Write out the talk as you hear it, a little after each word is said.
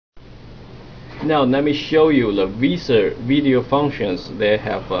Now let me show you the vSIR video functions. They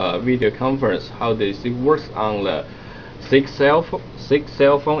have video conference. How this works on the 6 cell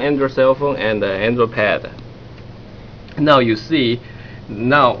phone, Android cell phone, and Android pad. Now you see,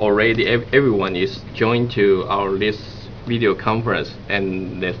 now already everyone is joined to our this video conference,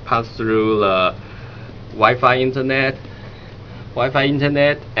 and they pass through the Wi-Fi internet,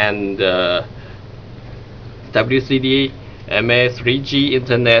 and WCD MA 3G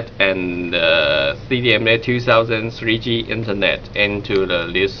internet and CDMA 2000 3G internet into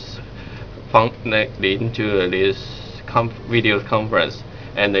this video conference,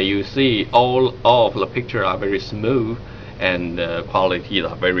 and you see all of the pictures are very smooth and quality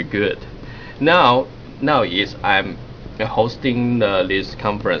are very good. Now is I'm hosting this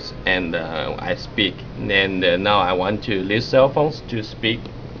conference, and I speak, and now I want to these cell phones to speak,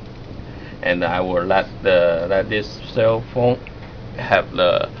 and I will let this cell phone have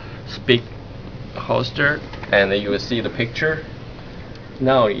the speak hoster, and you will see the picture.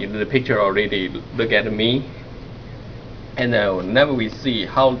 Now the picture already look at me, and now we see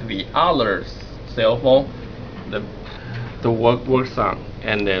how the other cell phone the works on,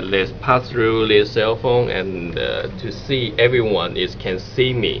 and let's pass through this cell phone, and to see everyone can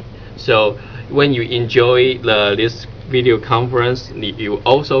see me. So when you enjoy this video conference, you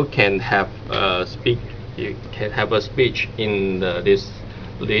also can have you can have a speech in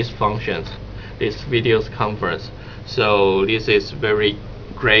these functions, this video conference. So this is very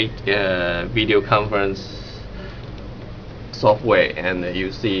great video conference software, and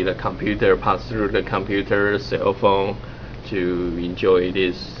you see the computer pass through the computer, cell phone to enjoy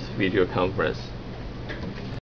this video conference.